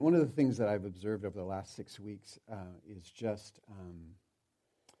One of the things that I've observed over the last 6 weeks is just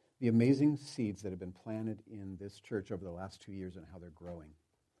the amazing seeds that have been planted in this church over the last 2 years and how they're growing.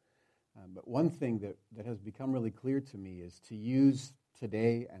 But one thing that has become really clear to me is to use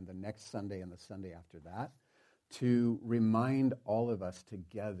today and the next Sunday and the Sunday after that to remind all of us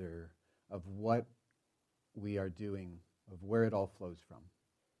together of what we are doing, of where it all flows from,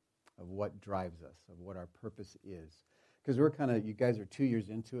 of what drives us, of what our purpose is. Because you guys are 2 years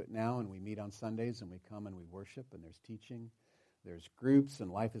into it now, and we meet on Sundays, and we come and we worship, and there's teaching, there's groups,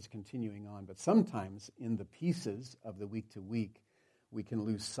 and life is continuing on. But sometimes in the pieces of the week to week, we can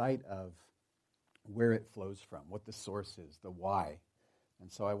lose sight of where it flows from, what the source is, the why.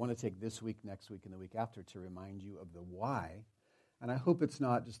 And so I want to take this week, next week, and the week after to remind you of the why. And I hope it's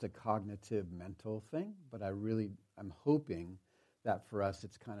not just a cognitive, mental thing, but I'm hoping that for us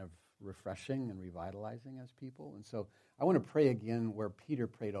it's kind of refreshing and revitalizing as people. And so I want to pray again where Peter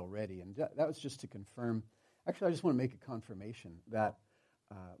prayed already. And that was just to confirm. Actually, I just want to make a confirmation that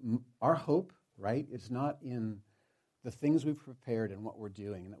our hope, right, is not in the things we've prepared and what we're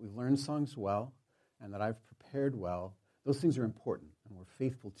doing, and that we've learned songs well, and that I've prepared well. Those things are important, and we're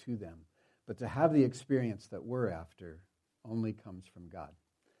faithful to them. But to have the experience that we're after only comes from God.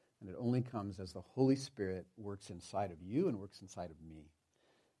 And it only comes as the Holy Spirit works inside of you and works inside of me.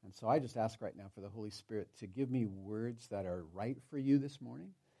 And so I just ask right now for the Holy Spirit to give me words that are right for you this morning,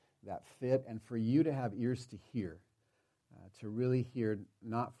 that fit, and for you to have ears to hear, to really hear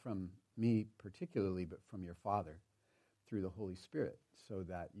not from me particularly, but from your Father through the Holy Spirit, so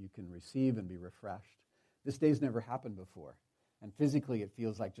that you can receive and be refreshed. This day's never happened before, and physically it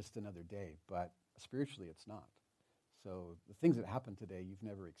feels like just another day, but spiritually it's not. So the things that happen today you've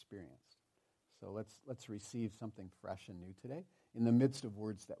never experienced. So let's receive something fresh and new today in the midst of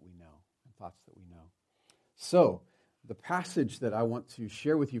words that we know and thoughts that we know. So the passage that I want to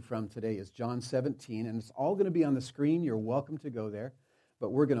share with you from today is John 17, and it's all going to be on the screen. You're welcome to go there,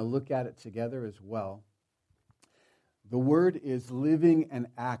 but we're going to look at it together as well. The word is living and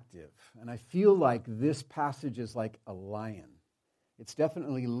active, and I feel like this passage is like a lion. It's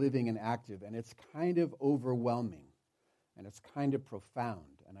definitely living and active, and it's kind of overwhelming, and it's kind of profound.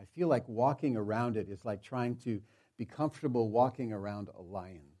 And I feel like walking around it is like trying to be comfortable walking around a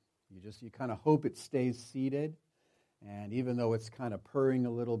lion. You kind of hope it stays seated, and even though it's kind of purring a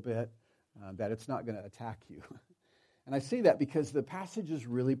little bit, that it's not going to attack you. And I say that because the passage is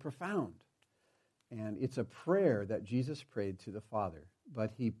really profound. And it's a prayer that Jesus prayed to the Father,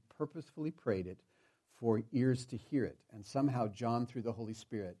 but he purposefully prayed it for ears to hear it. And somehow John, through the Holy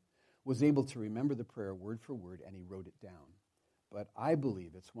Spirit, was able to remember the prayer word for word, and he wrote it down. But I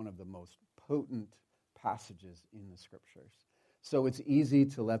believe it's one of the most potent passages in the Scriptures. So it's easy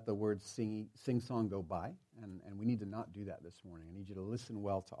to let the word sing-song go by, and we need to not do that this morning. I need you to listen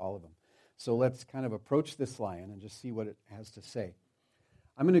well to all of them. So let's kind of approach this lion and just see what it has to say.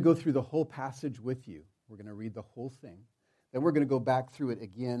 I'm going to go through the whole passage with you. We're going to read the whole thing. Then we're going to go back through it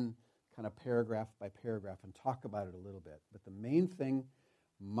again, kind of paragraph by paragraph, and talk about it a little bit. But the main thing,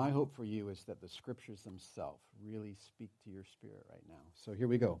 my hope for you, is that the Scriptures themselves really speak to your spirit right now. So here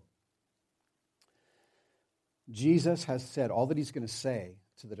we go. Jesus has said all that he's going to say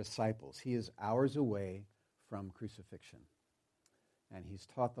to the disciples. He is hours away from crucifixion. And he's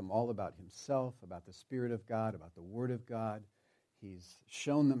taught them all about himself, about the Spirit of God, about the Word of God. He's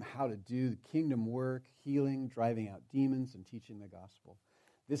shown them how to do the kingdom work, healing, driving out demons, and teaching the gospel.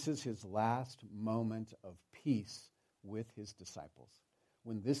 This is his last moment of peace with his disciples.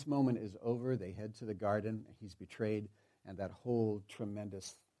 When this moment is over, they head to the garden, he's betrayed, and that whole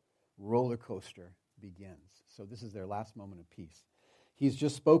tremendous roller coaster begins. So this is their last moment of peace. He's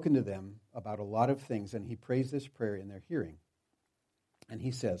just spoken to them about a lot of things, and he prays this prayer in their hearing. And he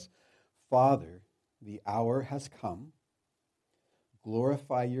says, Father, the hour has come.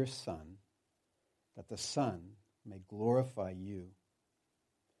 Glorify your Son, that the Son may glorify you.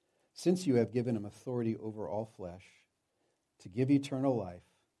 Since you have given him authority over all flesh, to give eternal life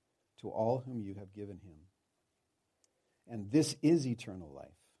to all whom you have given him. And this is eternal life,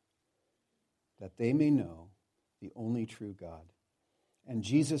 that they may know the only true God, and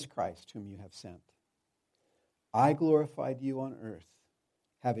Jesus Christ, whom you have sent. I glorified you on earth,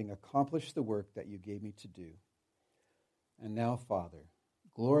 having accomplished the work that you gave me to do. And now, Father,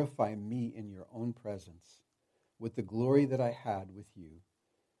 glorify me in your own presence with the glory that I had with you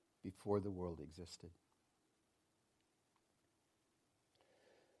before the world existed.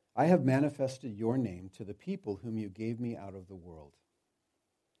 I have manifested your name to the people whom you gave me out of the world.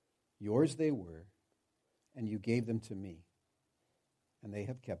 Yours they were, and you gave them to me, and they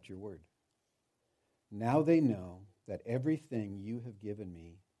have kept your word. Now they know that everything you have given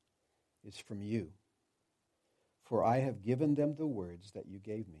me is from you. For I have given them the words that you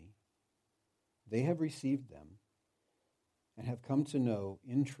gave me. They have received them and have come to know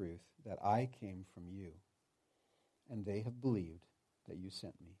in truth that I came from you, and they have believed that you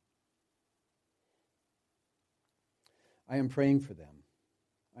sent me. I am praying for them.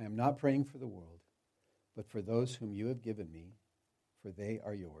 I am not praying for the world, but for those whom you have given me, for they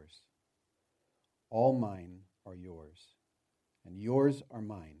are yours. All mine are yours, and yours are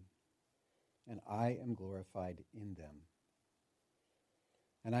mine, and I am glorified in them.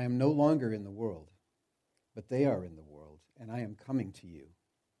 And I am no longer in the world, but they are in the world, and I am coming to you.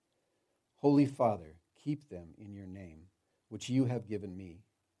 Holy Father, keep them in your name, which you have given me,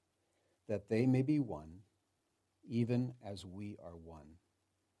 that they may be one, even as we are one.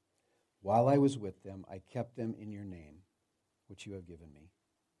 While I was with them, I kept them in your name, which you have given me.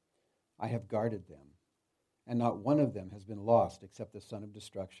 I have guarded them, and not one of them has been lost except the son of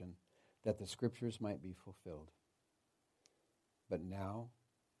destruction, that the scriptures might be fulfilled. But now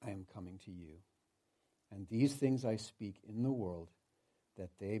I am coming to you, and these things I speak in the world, that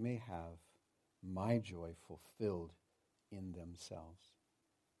they may have my joy fulfilled in themselves.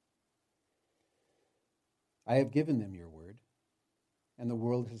 I have given them your word, and the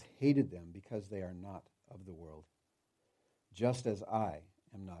world has hated them because they are not of the world, just as I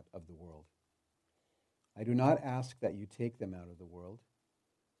am not of the world. I do not ask that you take them out of the world,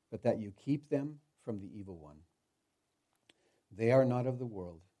 but that you keep them from the evil one. They are not of the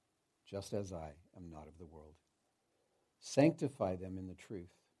world, just as I am not of the world. Sanctify them in the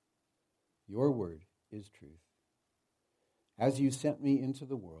truth. Your word is truth. As you sent me into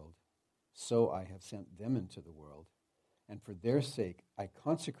the world, so I have sent them into the world, and for their sake I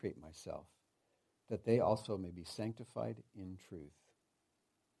consecrate myself, that they also may be sanctified in truth.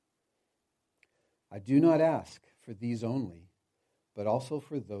 I do not ask for these only, but also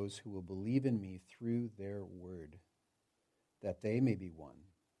for those who will believe in me through their word, that they may be one,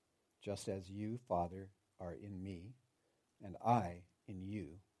 just as you, Father, are in me, and I in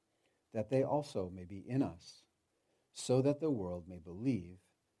you, that they also may be in us, so that the world may believe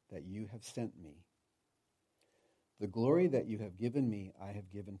that you have sent me. The glory that you have given me, I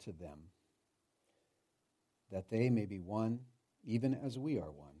have given to them, that they may be one, even as we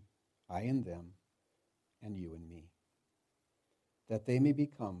are one, I in them, and you in me, that they may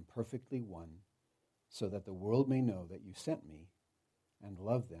become perfectly one, so that the world may know that you sent me and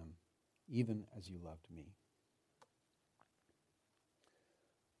love them even as you loved me.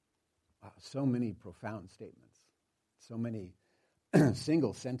 So many profound statements, so many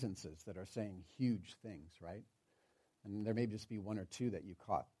single sentences that are saying huge things, right? And there may just be one or two that you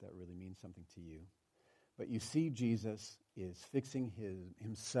caught that really mean something to you. But you see Jesus is fixing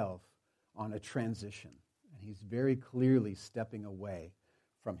himself on a transition. And he's very clearly stepping away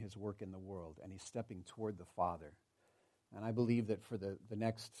from his work in the world, and he's stepping toward the Father. And I believe that for the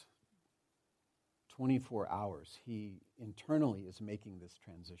next 24 hours, he internally is making this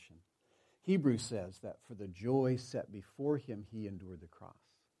transition. Hebrews says that for the joy set before him, he endured the cross.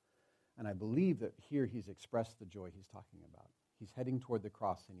 And I believe that here he's expressed the joy he's talking about. He's heading toward the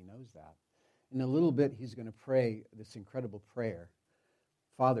cross, and he knows that. In a little bit, he's going to pray this incredible prayer,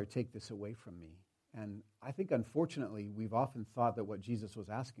 Father, take this away from me. And I think, unfortunately, we've often thought that what Jesus was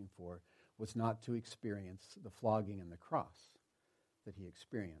asking for was not to experience the flogging and the cross that he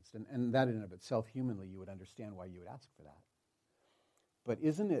experienced. And that in and of itself, humanly, you would understand why you would ask for that. But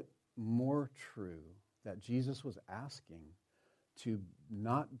isn't it more true that Jesus was asking to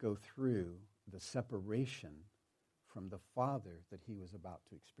not go through the separation from the Father that he was about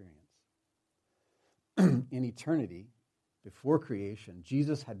to experience? In eternity, before creation,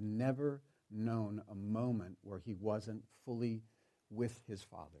 Jesus had never known a moment where he wasn't fully with his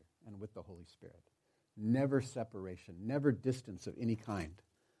Father and with the Holy Spirit. Never separation, never distance of any kind.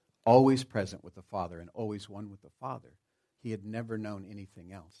 Always present with the Father and always one with the Father. He had never known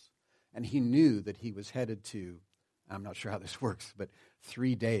anything else. And he knew that he was headed to, I'm not sure how this works, but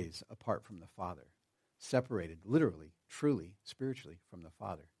 3 days apart from the Father. Separated, literally, truly, spiritually from the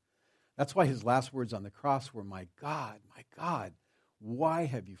Father. That's why his last words on the cross were, my God, why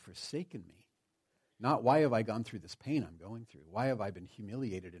have you forsaken me? Not why have I gone through this pain I'm going through? Why have I been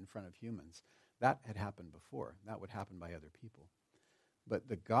humiliated in front of humans? That had happened before. That would happen by other people. But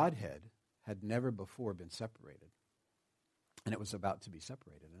the Godhead had never before been separated. And it was about to be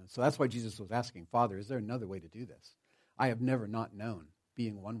separated. And so that's why Jesus was asking, Father, is there another way to do this? I have never not known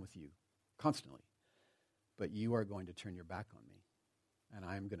being one with you constantly. But you are going to turn your back on me. And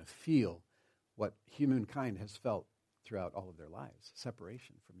I am going to feel what humankind has felt throughout all of their lives,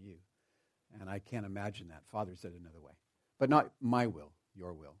 separation from you. And I can't imagine that. Father said another way. But not my will,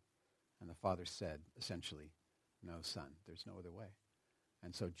 your will. And the Father said, essentially, no, Son, there's no other way.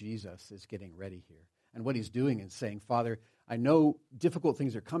 And so Jesus is getting ready here. And what he's doing is saying, Father, I know difficult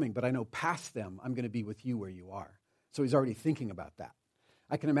things are coming, but I know past them I'm going to be with you where you are. So he's already thinking about that.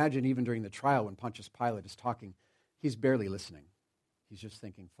 I can imagine even during the trial when Pontius Pilate is talking, he's barely listening. He's just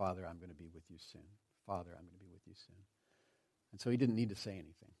thinking, Father, I'm going to be with you soon. Father, I'm going to be with you soon. And so he didn't need to say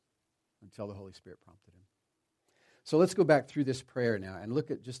anything until the Holy Spirit prompted him. So let's go back through this prayer now and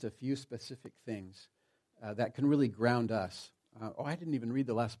look at just a few specific things that can really ground us. I didn't even read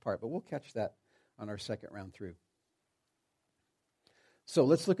the last part, but we'll catch that on our second round through. So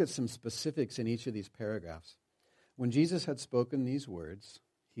let's look at some specifics in each of these paragraphs. When Jesus had spoken these words,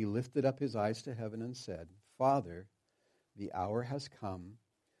 he lifted up his eyes to heaven and said, Father, the hour has come.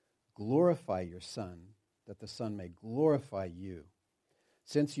 Glorify your Son, that the Son may glorify you,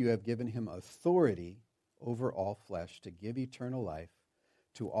 since you have given him authority over all flesh to give eternal life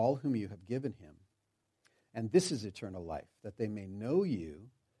to all whom you have given him. And this is eternal life, that they may know you,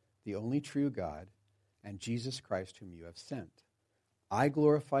 the only true God, and Jesus Christ whom you have sent. I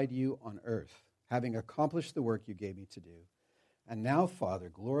glorified you on earth, having accomplished the work you gave me to do. And now, Father,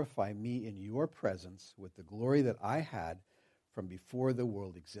 glorify me in your presence with the glory that I had from before the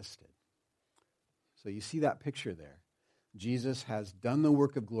world existed. So you see that picture there. Jesus has done the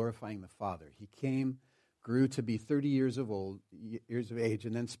work of glorifying the Father. He came, grew to be 30 years of age,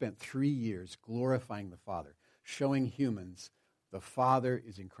 and then spent 3 years glorifying the Father, showing humans the Father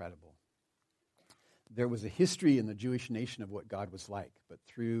is incredible. There was a history in the Jewish nation of what God was like, but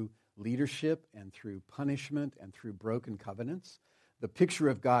through leadership and through punishment and through broken covenants, the picture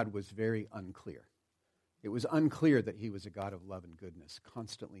of God was very unclear. It was unclear that he was a God of love and goodness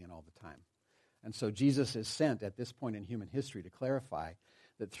constantly and all the time. And so Jesus is sent at this point in human history to clarify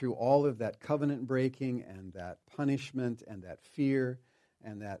that through all of that covenant breaking and that punishment and that fear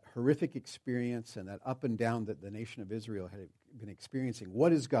and that horrific experience and that up and down that the nation of Israel had been experiencing,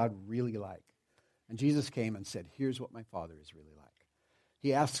 what is God really like? And Jesus came and said, here's what my Father is really like.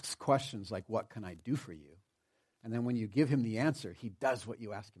 He asks questions like, what can I do for you? And then when you give him the answer, he does what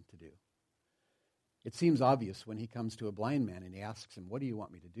you ask him to do. It seems obvious when he comes to a blind man and he asks him, what do you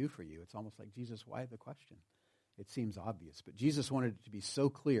want me to do for you? It's almost like, Jesus, why the question? It seems obvious. But Jesus wanted it to be so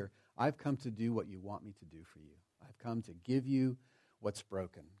clear, I've come to do what you want me to do for you. I've come to give you what's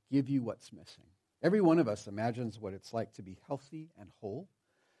broken, give you what's missing. Every one of us imagines what it's like to be healthy and whole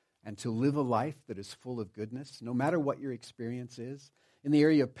and to live a life that is full of goodness, no matter what your experience is. In the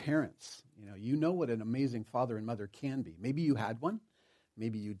area of parents, you know what an amazing father and mother can be. Maybe you had one.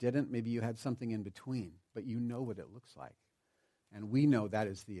 Maybe you didn't. Maybe you had something in between. But you know what it looks like. And we know that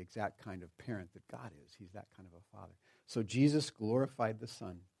is the exact kind of parent that God is. He's that kind of a father. So Jesus glorified the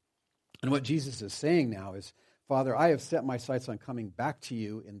Son. And what Jesus is saying now is, Father, I have set my sights on coming back to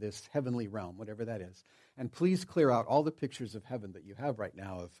you in this heavenly realm, whatever that is. And please clear out all the pictures of heaven that you have right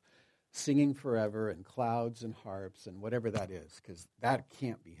now of singing forever and clouds and harps and whatever that is, because that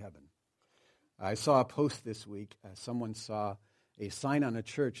can't be heaven. I saw a post this week. Someone saw a sign on a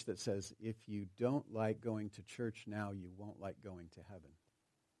church that says, if you don't like going to church now, you won't like going to heaven.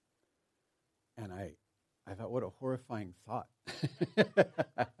 And I thought, what a horrifying thought.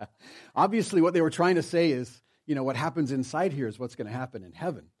 Obviously, what they were trying to say is, what happens inside here is what's going to happen in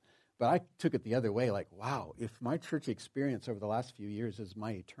heaven. But I took it the other way, like, wow, if my church experience over the last few years is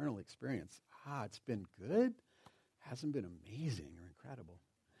my eternal experience, it's been good, hasn't been amazing or incredible.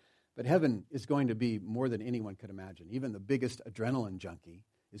 But heaven is going to be more than anyone could imagine. Even the biggest adrenaline junkie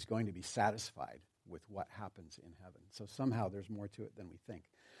is going to be satisfied with what happens in heaven. So somehow there's more to it than we think.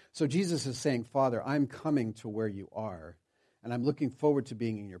 So Jesus is saying, Father, I'm coming to where you are, and I'm looking forward to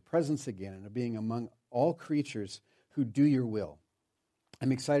being in your presence again and being among all creatures who do your will.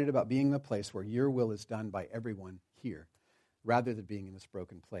 I'm excited about being in the place where your will is done by everyone here, rather than being in this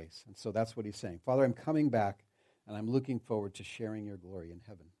broken place. And so that's what he's saying. Father, I'm coming back, and I'm looking forward to sharing your glory in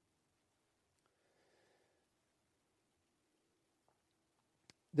heaven.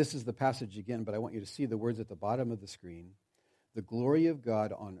 This is the passage again, but I want you to see the words at the bottom of the screen. The glory of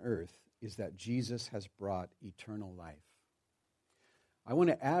God on earth is that Jesus has brought eternal life. I want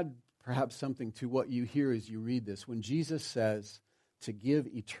to add perhaps something to what you hear as you read this. When Jesus says to give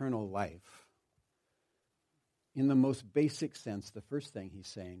eternal life, in the most basic sense, the first thing he's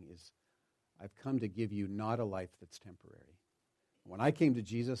saying is, I've come to give you not a life that's temporary. When I came to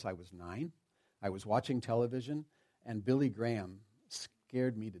Jesus, I was 9. I was watching television, and Billy Graham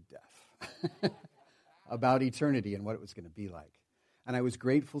scared me to death about eternity and what it was going to be like. And I was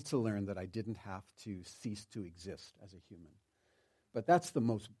grateful to learn that I didn't have to cease to exist as a human. But that's the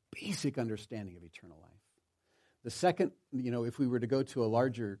most basic understanding of eternal life. The second, if we were to go to a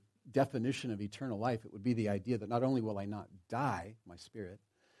larger definition of eternal life, it would be the idea that not only will I not die, my spirit,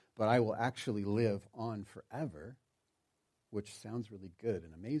 but I will actually live on forever, which sounds really good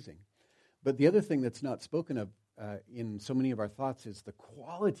and amazing. But the other thing that's not spoken of in so many of our thoughts is the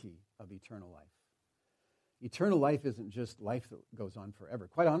quality of eternal life. Eternal life isn't just life that goes on forever.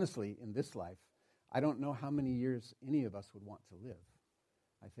 Quite honestly, in this life, I don't know how many years any of us would want to live.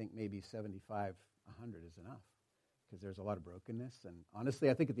 I think maybe 75, 100 is enough, because there's a lot of brokenness. And honestly,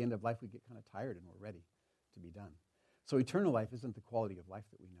 I think at the end of life, we get kind of tired and we're ready to be done. So eternal life isn't the quality of life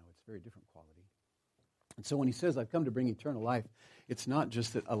that we know. It's a very different quality. And so when he says, I've come to bring eternal life, it's not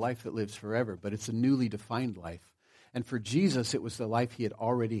just a life that lives forever, but it's a newly defined life. And for Jesus, it was the life he had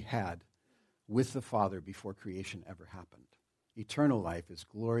already had with the Father before creation ever happened. Eternal life is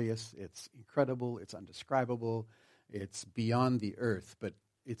glorious, it's incredible, it's undescribable, it's beyond the earth, but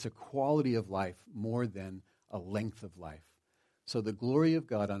it's a quality of life more than a length of life. So the glory of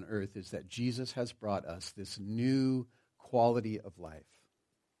God on earth is that Jesus has brought us this new quality of life.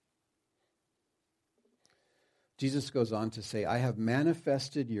 Jesus goes on to say, I have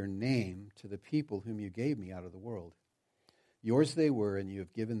manifested your name to the people whom you gave me out of the world. Yours they were, and you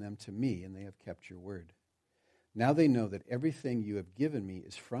have given them to me, and they have kept your word. Now they know that everything you have given me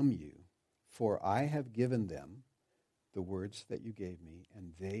is from you, for I have given them the words that you gave me,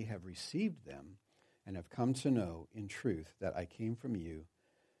 and they have received them, and have come to know in truth that I came from you,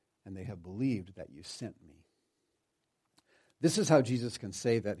 and they have believed that you sent me. This is how Jesus can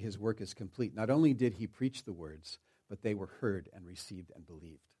say that his work is complete. Not only did he preach the words, but they were heard and received and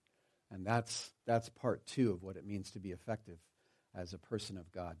believed. And that's part two of what it means to be effective as a person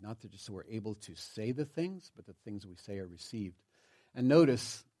of God. Not that just so we're able to say the things, but the things we say are received. And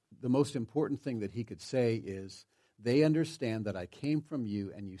notice the most important thing that he could say is, they understand that I came from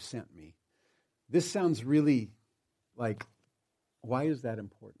you and you sent me. This sounds really like, why is that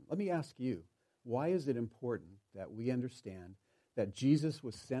important? Let me ask you, why is it important that we understand that Jesus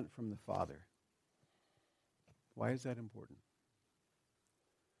was sent from the Father? Why is that important?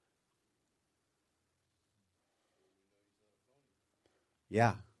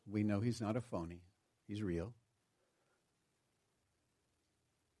 Yeah, we know he's not a phony. He's real.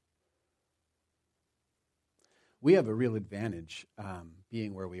 We have a real advantage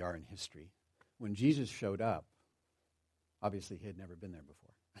being where we are in history. When Jesus showed up, obviously he had never been there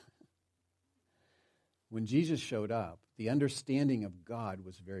before. When Jesus showed up, the understanding of God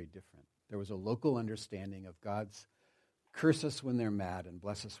was very different. There was a local understanding of God's curse us when they're mad and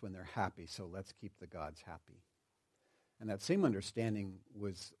bless us when they're happy, so let's keep the gods happy. And that same understanding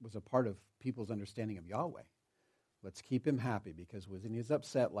was a part of people's understanding of Yahweh. Let's keep him happy, because when he's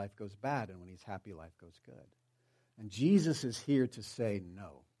upset, life goes bad, and when he's happy, life goes good. And Jesus is here to say,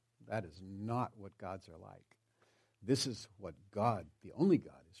 no, that is not what gods are like. This is what God, the only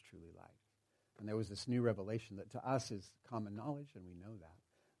God, is truly like. And there was this new revelation that to us is common knowledge, and we know that.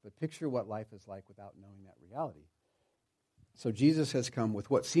 But picture what life is like without knowing that reality. So Jesus has come with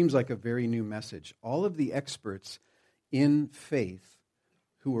what seems like a very new message. All of the experts in faith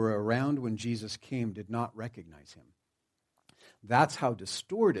who were around when Jesus came did not recognize him. That's how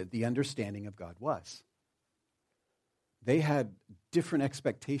distorted the understanding of God was. They had different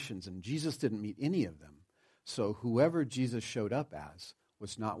expectations, and Jesus didn't meet any of them. So whoever Jesus showed up as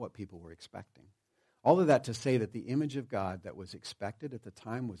was not what people were expecting. All of that to say that the image of God that was expected at the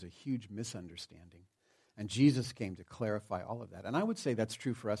time was a huge misunderstanding. And Jesus came to clarify all of that. And I would say that's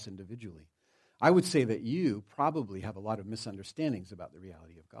true for us individually. I would say that you probably have a lot of misunderstandings about the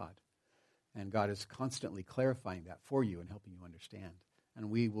reality of God. And God is constantly clarifying that for you and helping you understand. And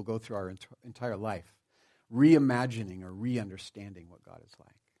we will go through our entire life reimagining or re-understanding what God is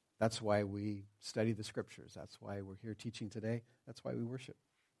like. That's why we study the scriptures. That's why we're here teaching today. That's why we worship.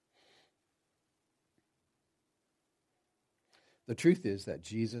 The truth is that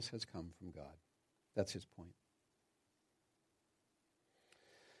Jesus has come from God. That's his point.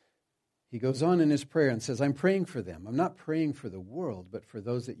 He goes on in his prayer and says, I'm praying for them. I'm not praying for the world, but for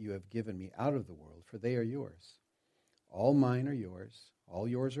those that you have given me out of the world, for they are yours. All mine are yours, all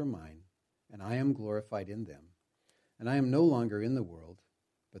yours are mine, and I am glorified in them. And I am no longer in the world,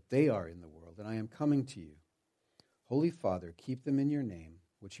 but they are in the world, and I am coming to you. Holy Father, keep them in your name,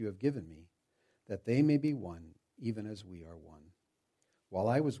 which you have given me, that they may be one, even as we are one. While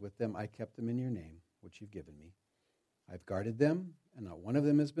I was with them, I kept them in your name, which you've given me. I've guarded them, and not one of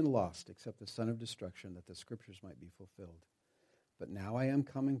them has been lost, except the son of destruction, that the scriptures might be fulfilled. But now I am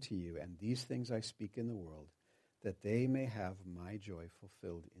coming to you, and these things I speak in the world, that they may have my joy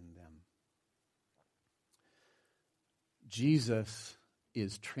fulfilled in them. Jesus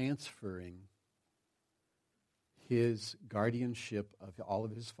is transferring his guardianship of all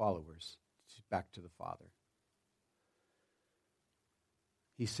of his followers back to the Father.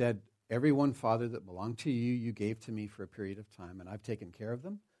 He said, every one, Father, that belonged to you, you gave to me for a period of time, and I've taken care of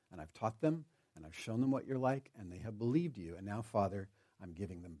them, and I've taught them, and I've shown them what you're like, and they have believed you. And now, Father, I'm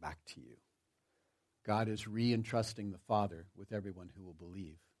giving them back to you. God is re-entrusting the Father with everyone who will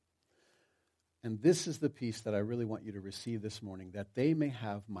believe. And this is the peace that I really want you to receive this morning, that they may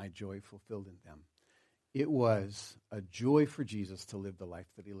have my joy fulfilled in them. It was a joy for Jesus to live the life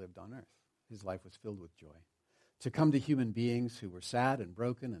that he lived on earth. His life was filled with joy. To come to human beings who were sad and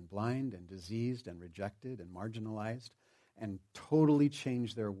broken and blind and diseased and rejected and marginalized and totally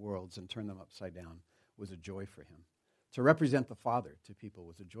change their worlds and turn them upside down was a joy for him. To represent the Father to people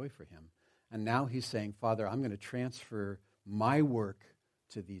was a joy for him. And now he's saying, Father, I'm going to transfer my work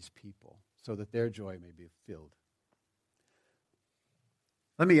to these people so that their joy may be filled.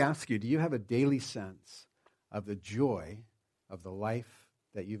 Let me ask you, do you have a daily sense of the joy of the life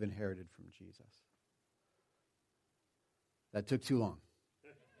that you've inherited from Jesus? That took too long.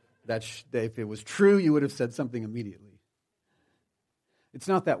 If it was true, you would have said something immediately. It's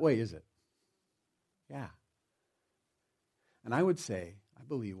not that way, is it? Yeah. And I would say, I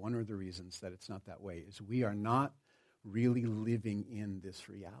believe one of the reasons that it's not that way is we are not really living in this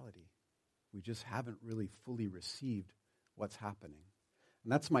reality. We just haven't really fully received what's happening.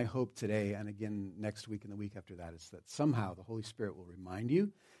 And that's my hope today, and again next week and the week after that, is that somehow the Holy Spirit will remind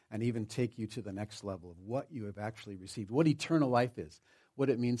you and even take you to the next level of what you have actually received, what eternal life is, what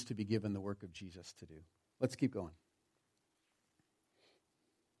it means to be given the work of Jesus to do. Let's keep going.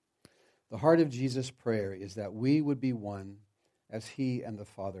 The heart of Jesus' prayer is that we would be one as he and the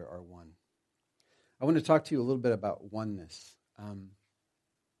Father are one. I want to talk to you a little bit about oneness.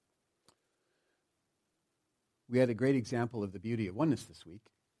 We had a great example of the beauty of oneness this week.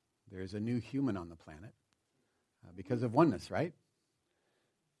 There's a new human on the planet because of oneness, right?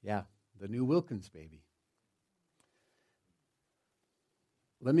 Yeah, the new Wilkins baby.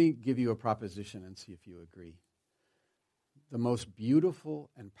 Let me give you a proposition and see if you agree. The most beautiful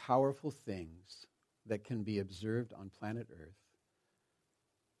and powerful things that can be observed on planet Earth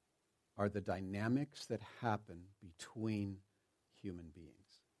are the dynamics that happen between human beings.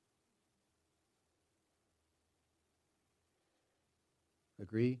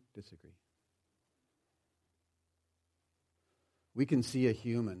 Agree? Disagree? We can see a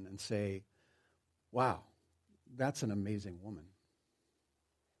human and say, wow, that's an amazing woman.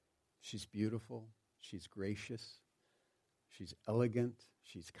 She's beautiful. She's gracious. She's elegant.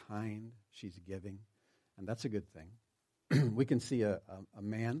 She's kind. She's giving. And that's a good thing. We can see a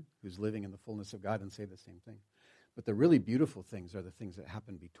man who's living in the fullness of God and say the same thing. But the really beautiful things are the things that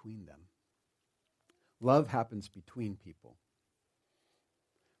happen between them. Love happens between people.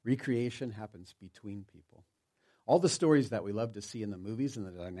 Recreation happens between people. All the stories that we love to see in the movies and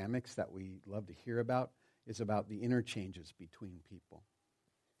the dynamics that we love to hear about is about the interchanges between people.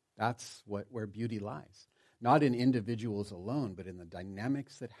 That's where beauty lies. Not in individuals alone, but in the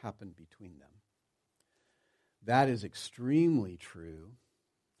dynamics that happen between them. That is extremely true,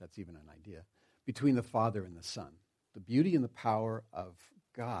 that's even an idea, between the Father and the Son. The beauty and the power of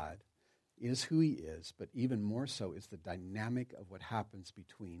God is who he is, but even more so is the dynamic of what happens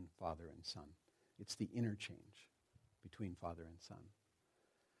between Father and Son. It's the interchange between Father and Son.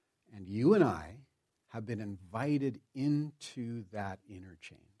 And you and I have been invited into that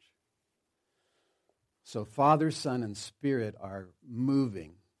interchange. So Father, Son, and Spirit are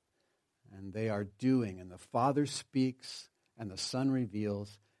moving, and they are doing, and the Father speaks, and the Son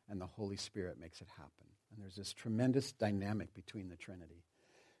reveals, and the Holy Spirit makes it happen. And there's this tremendous dynamic between the Trinity.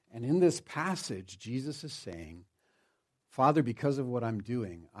 And in this passage, Jesus is saying, Father, because of what I'm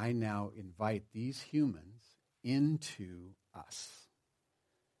doing, I now invite these humans into us,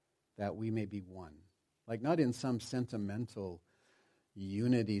 that we may be one. Like not in some sentimental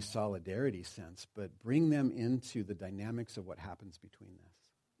unity, solidarity sense, but bring them into the dynamics of what happens between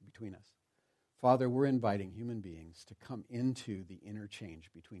us. Father, we're inviting human beings to come into the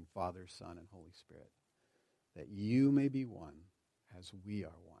interchange between Father, Son, and Holy Spirit, that you may be one as we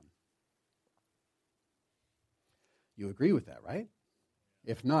are one. You agree with that, right?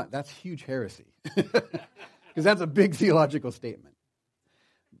 If not, that's huge heresy, because that's a big theological statement.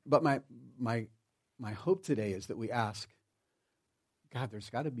 But my hope today is that we ask, God, there's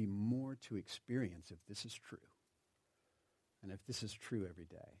got to be more to experience if this is true, and if this is true every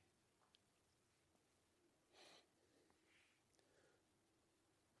day.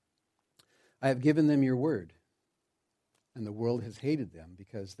 I have given them your word, and the world has hated them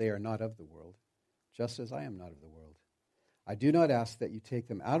because they are not of the world, just as I am not of the world. I do not ask that you take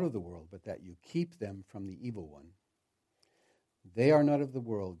them out of the world, but that you keep them from the evil one. They are not of the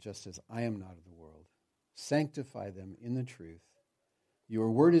world, just as I am not of the world. Sanctify them in the truth.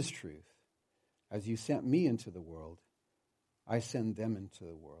 Your word is truth. As you sent me into the world, I send them into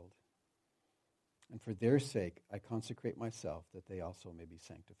the world. And for their sake, I consecrate myself, that they also may be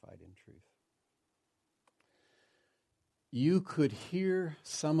sanctified in truth. You could hear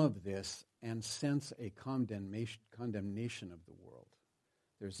some of this and sense a condemnation of the world.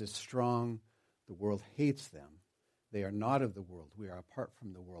 There's this strong, the world hates them. They are not of the world. We are apart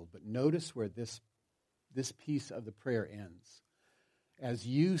from the world. But notice where this piece of the prayer ends. As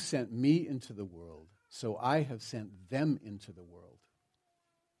you sent me into the world, so I have sent them into the world.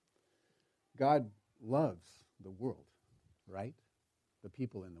 God loves the world, right? The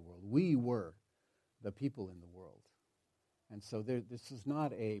people in the world. We were the people in the world. And so this is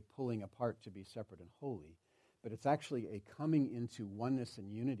not a pulling apart to be separate and holy, but it's actually a coming into oneness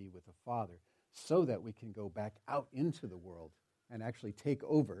and unity with the Father so that we can go back out into the world and actually take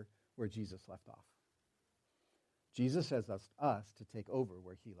over where Jesus left off. Jesus has asked us to take over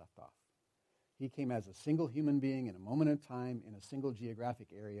where he left off. He came as a single human being in a moment of time in a single geographic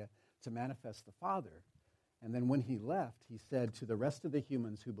area to manifest the Father. And then when he left, he said to the rest of the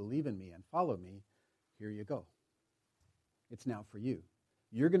humans who believe in me and follow me, here you go. It's now for you.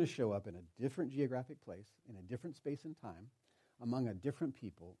 You're going to show up in a different geographic place, in a different space and time, among a different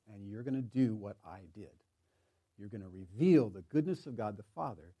people, and you're going to do what I did. You're going to reveal the goodness of God the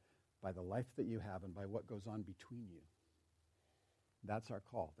Father by the life that you have and by what goes on between you. That's our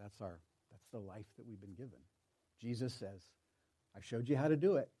call. That's the life that we've been given. Jesus says, I showed you how to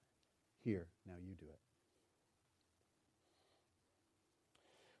do it. Here, now you do it.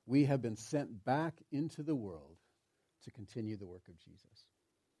 We have been sent back into the world to continue the work of Jesus.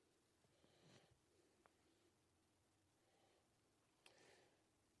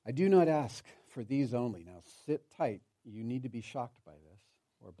 I do not ask for these only. Now sit tight. You need to be shocked by this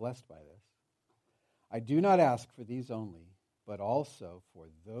or blessed by this. I do not ask for these only, but also for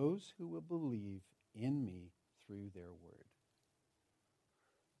those who will believe in me through their word.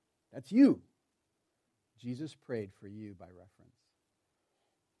 That's you. Jesus prayed for you by reference.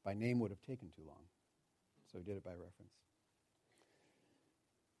 By name would have taken too long, so he did it by reference.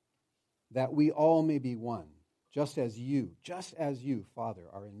 That we all may be one, just as you, Father,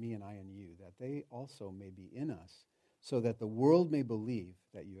 are in me and I in you, that they also may be in us, so that the world may believe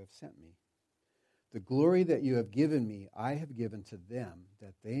that you have sent me. The glory that you have given me, I have given to them,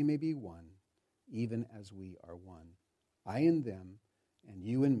 that they may be one, even as we are one. I in them, and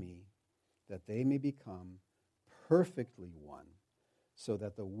you in me, that they may become perfectly one, so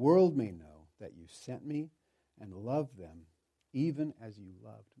that the world may know that you sent me and loved them, even as you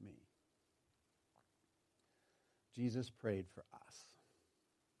loved me. Jesus prayed for us,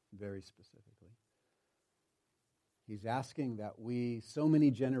 very specifically. He's asking that we, so many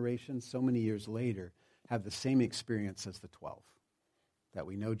generations, so many years later, have the same experience as the 12. That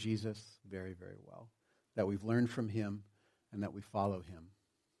we know Jesus very, very well. That we've learned from him and that we follow him.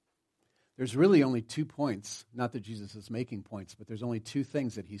 There's really only 2 points, not that Jesus is making points, but there's only 2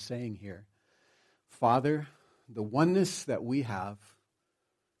 things that he's saying here. Father, the oneness that we have,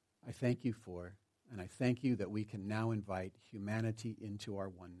 I thank you for, and I thank you that we can now invite humanity into our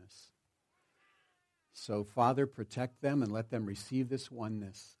oneness. So, Father, protect them and let them receive this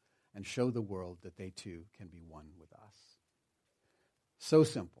oneness and show the world that they too can be one with us. So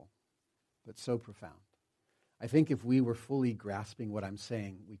simple, but so profound. I think if we were fully grasping what I'm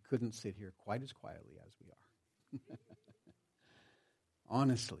saying, we couldn't sit here quite as quietly as we are.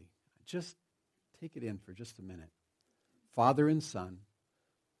 Honestly, just take it in for just a minute. Father and Son,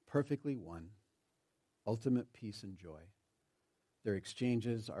 perfectly one, ultimate peace and joy. Their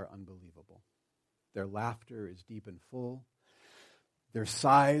exchanges are unbelievable. Their laughter is deep and full. Their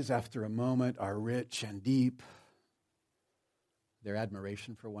sighs after a moment are rich and deep. Their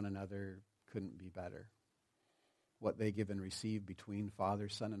admiration for one another couldn't be better. What they give and receive between Father,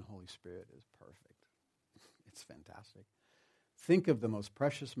 Son, and Holy Spirit is perfect. It's fantastic. Think of the most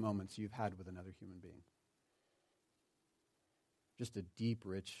precious moments you've had with another human being. Just a deep,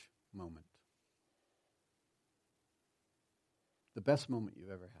 rich moment. The best moment you've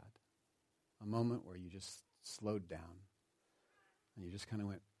ever had. A moment where you just slowed down and you just kind of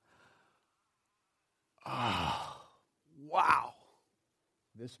went, oh, wow.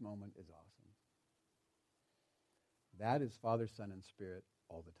 This moment is awesome. That is Father, Son, and Spirit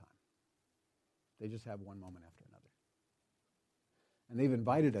all the time. They just have one moment after another. And they've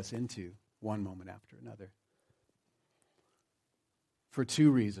invited us into one moment after another. For 2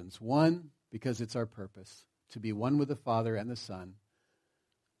 reasons. One, because it's our purpose to be one with the Father and the Son.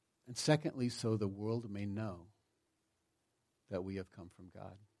 And secondly, so the world may know that we have come from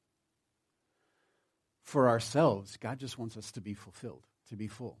God. For ourselves, God just wants us to be fulfilled, to be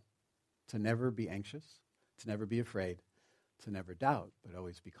full, to never be anxious, to never be afraid, to never doubt, but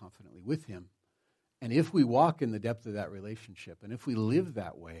always be confidently with him. And if we walk in the depth of that relationship, and if we live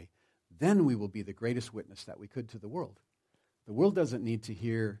that way, then we will be the greatest witness that we could to the world. The world doesn't need to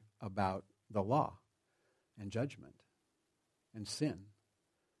hear about the law and judgment and sin.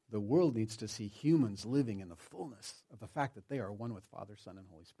 The world needs to see humans living in the fullness of the fact that they are one with Father, Son, and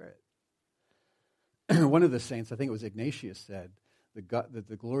Holy Spirit. One of the saints, I think it was Ignatius, said that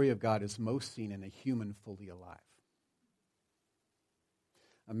the glory of God is most seen in a human fully alive.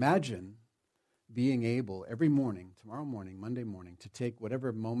 Imagine being able every morning, tomorrow morning, Monday morning, to take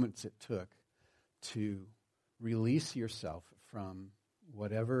whatever moments it took to release yourself from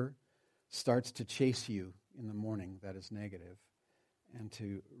whatever starts to chase you in the morning that is negative, and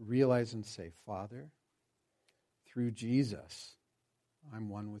to realize and say, Father, through Jesus, I'm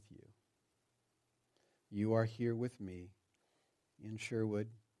one with you. You are here with me in Sherwood,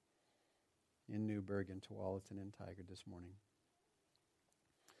 in Newburgh, in Tualatin, in Tigard this morning.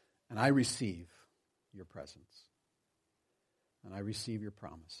 And I receive your presence. And I receive your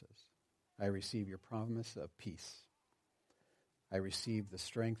promises. I receive your promise of peace. I receive the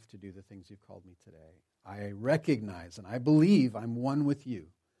strength to do the things you've called me today. I recognize and I believe I'm one with you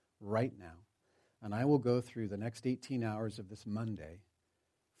right now. And I will go through the next 18 hours of this Monday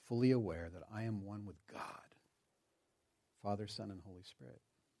fully aware that I am one with God, Father, Son, and Holy Spirit.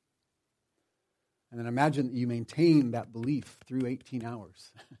 And then imagine that you maintain that belief through 18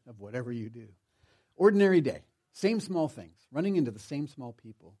 hours of whatever you do. Ordinary day, same small things, running into the same small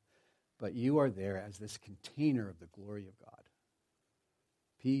people, but you are there as this container of the glory of God.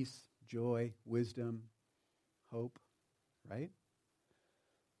 Peace, joy, wisdom, hope, right?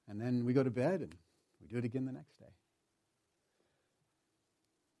 And then we go to bed and we do it again the next day.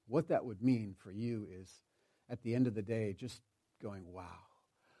 What that would mean for you is, at the end of the day, just going, wow.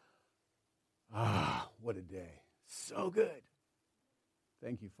 What a day. So good.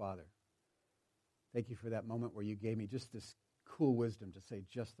 Thank you, Father. Thank you for that moment where you gave me just this cool wisdom to say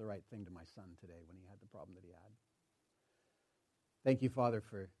just the right thing to my son today when he had the problem that he had. Thank you, Father,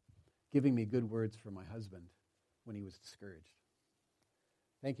 for giving me good words for my husband when he was discouraged.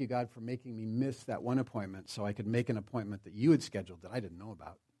 Thank you, God, for making me miss that one appointment so I could make an appointment that you had scheduled that I didn't know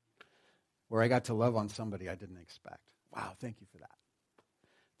about, where I got to love on somebody I didn't expect. Wow, thank you for that.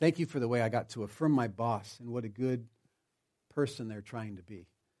 Thank you for the way I got to affirm my boss and what a good person they're trying to be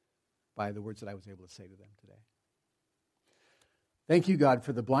by the words that I was able to say to them today. Thank you, God,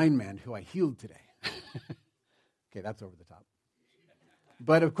 for the blind man who I healed today. Okay, that's over the top.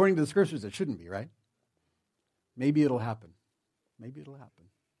 But according to the scriptures, it shouldn't be, right? Maybe it'll happen. Maybe it'll happen.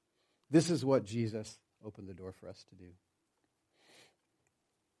 This is what Jesus opened the door for us to do.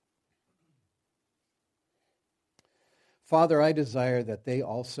 Father, I desire that they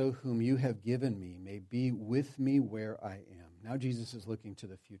also whom you have given me may be with me where I am. Now Jesus is looking to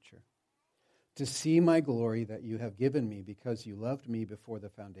the future. To see my glory that you have given me because you loved me before the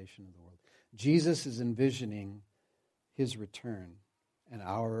foundation of the world. Jesus is envisioning his return and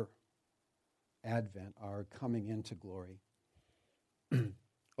our advent, our coming into glory.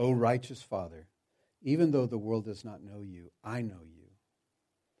 O righteous Father, even though the world does not know you, I know you.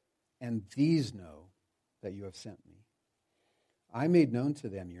 And these know that you have sent me. I made known to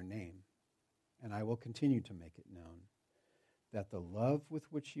them your name, and I will continue to make it known, that the love with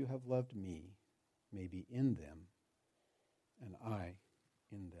which you have loved me may be in them, and I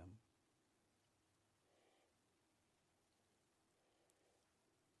in them.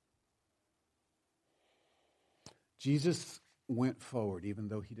 Jesus went forward even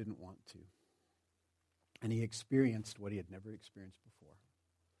though he didn't want to. And he experienced what he had never experienced before,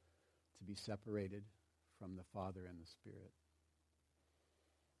 to be separated from the Father and the Spirit.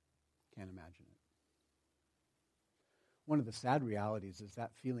 Can't imagine it. One of the sad realities is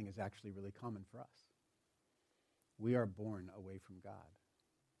that feeling is actually really common for us. We are born away from God.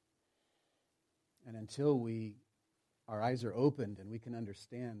 And until our eyes are opened and we can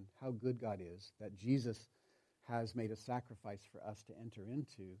understand how good God is, that Jesus has made a sacrifice for us to enter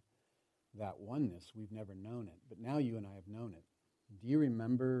into that oneness, we've never known it. But now you and I have known it. Do you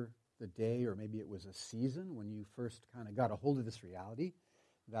remember the day, or maybe it was a season, when you first kind of got a hold of this reality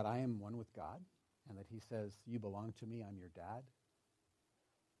that I am one with God and that he says, you belong to me, I'm your dad?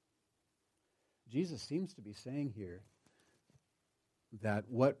 Jesus seems to be saying here that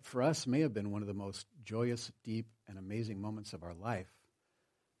what for us may have been one of the most joyous, deep, and amazing moments of our life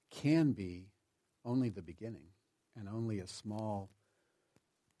can be only the beginning and only a small,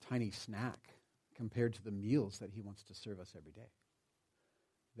 tiny snack compared to the meals that he wants to serve us every day.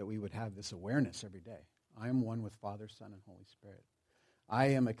 That we would have this awareness every day. I am one with Father, Son, and Holy Spirit. I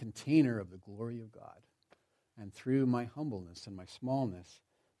am a container of the glory of God. And through my humbleness and my smallness,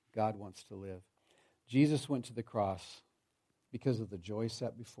 God wants to live. Jesus went to the cross because of the joy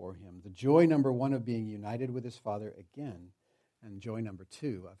set before him. The joy, number one, of being united with his Father again, and joy, number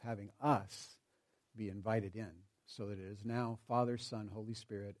two, of having us be invited in, so that it is now Father, Son, Holy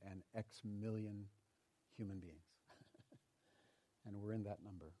Spirit, and X million human beings. And we're in that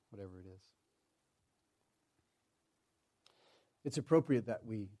number, whatever it is. It's appropriate that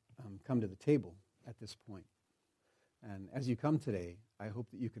we come to the table at this point. And as you come today, I hope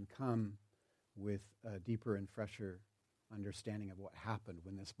that you can come with a deeper and fresher understanding of what happened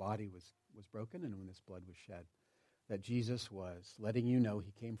when this body was broken and when this blood was shed. That Jesus was letting you know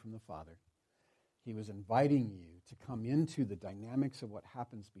he came from the Father. He was inviting you to come into the dynamics of what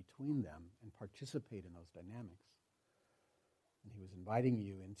happens between them and participate in those dynamics. And he was inviting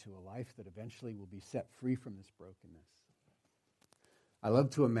you into a life that eventually will be set free from this brokenness. I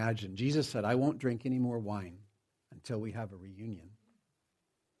love to imagine, Jesus said, I won't drink any more wine until we have a reunion.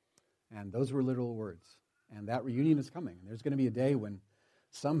 And those were literal words. And that reunion is coming. And there's going to be a day when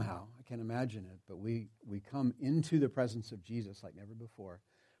somehow, I can't imagine it, but we come into the presence of Jesus like never before.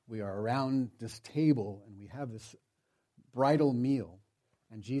 We are around this table and we have this bridal meal,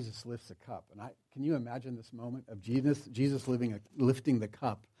 and Jesus lifts a cup. And can you imagine this moment of Jesus lifting the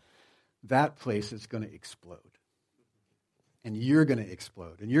cup? That place is going to explode. And you're going to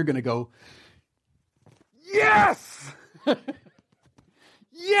explode. And you're going to go, yes!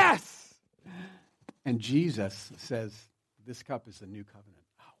 Yes! And Jesus says, this cup is the new covenant.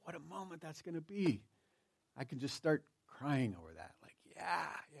 Oh, what a moment that's going to be. I can just start crying over that. Like, yeah.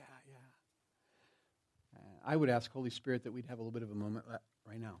 I would ask Holy Spirit that we'd have a little bit of a moment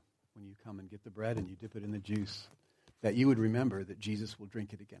right now when you come and get the bread and you dip it in the juice, that you would remember that Jesus will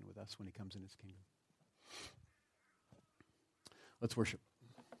drink it again with us when he comes in his kingdom. Let's worship.